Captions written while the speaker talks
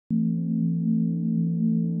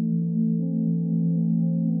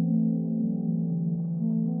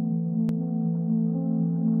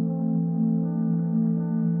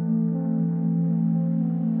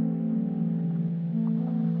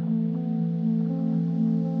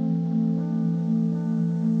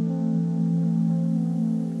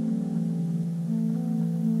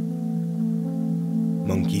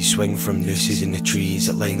You swing from nooses in the trees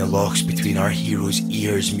that line the lochs between our heroes'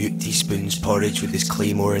 ears. Mute teaspoons porridge with his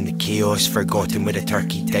claymore in the chaos, forgotten with the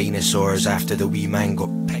turkey dinosaurs after the wee man got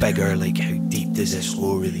bigger. Like, how deep does this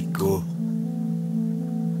hole really go?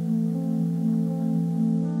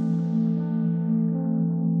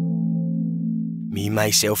 Me,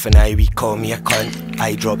 myself and I, we call me a cunt.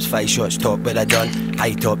 Eye drops, 5 shots top with a done.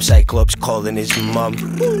 High top cyclops calling his mum.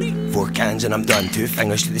 4 cans and I'm done. 2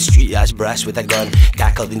 fingers to the street as brass with a gun.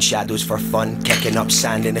 Tackled in shadows for fun, kicking up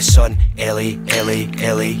sand in the sun. Ellie, Ellie,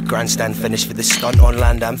 Ellie. Grandstand finish for the stunt. On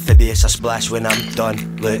land amphibious, I splash when I'm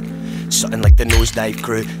done. Look, something like the nosedive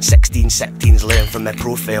crew. 16s learn from my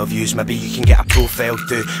profile views. Maybe you can get a profile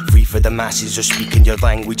too. Free for the masses or speaking your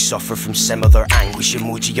language. Suffer from similar anguish,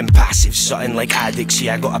 emoji and passive. Something like addicts,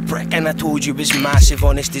 yeah, I got a prick and I told you it's massive.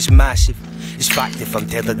 Honest is massive. It's fact if I'm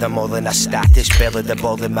telling them all in a status. Belly the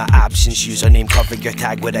ball in my absence. Username cover your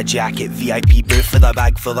tag with a jacket. VIP booth with a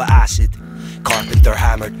bag full of acid. Carpenter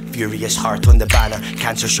hammered, furious heart on the banner.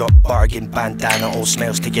 Cancer shot, bargain, bandana. All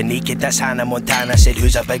smiles till you're naked, that's Hannah Montana. Said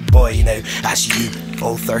who's a big boy now? That's you.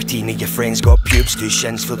 All 13 of your friends got pubes. 2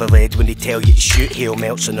 shins full of lead when they tell you to shoot. Hail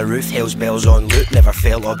melts on the roof, hell's bells on loop. Never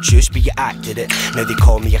felt obtuse but you acted it. Now they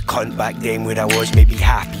call me a cunt. Back then when I was maybe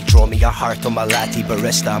happy. Draw me a heart on my latte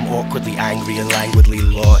barista. I'm awkwardly angry and languidly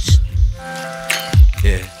lost.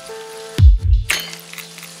 Yeah.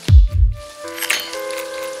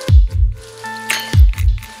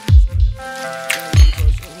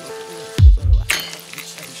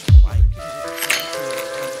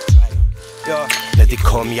 Now they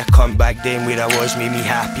call me a cunt. Back then where I was made me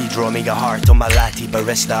happy. Draw me a heart on my latte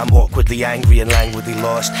barista. I'm awkwardly angry and languidly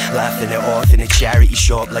lost. Laughing it off in a charity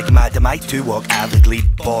shop. Like madam I too walk avidly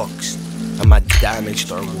boxed. Am I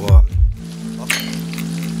damaged or what?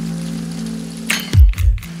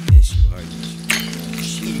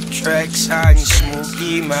 Cheap tricks and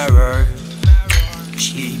smoky mirrors.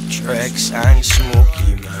 Cheap tricks and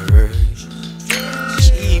smoky mirrors.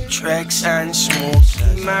 Cheap tricks and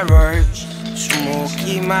smoky mirrors.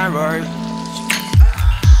 Smoky mirrors.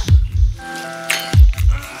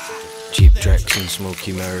 Cheap tricks and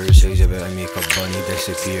smoky mirrors. How's about I make a bunny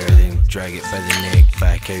disappear, then drag it by the neck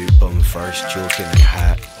back out bum first, joking and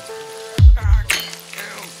hat.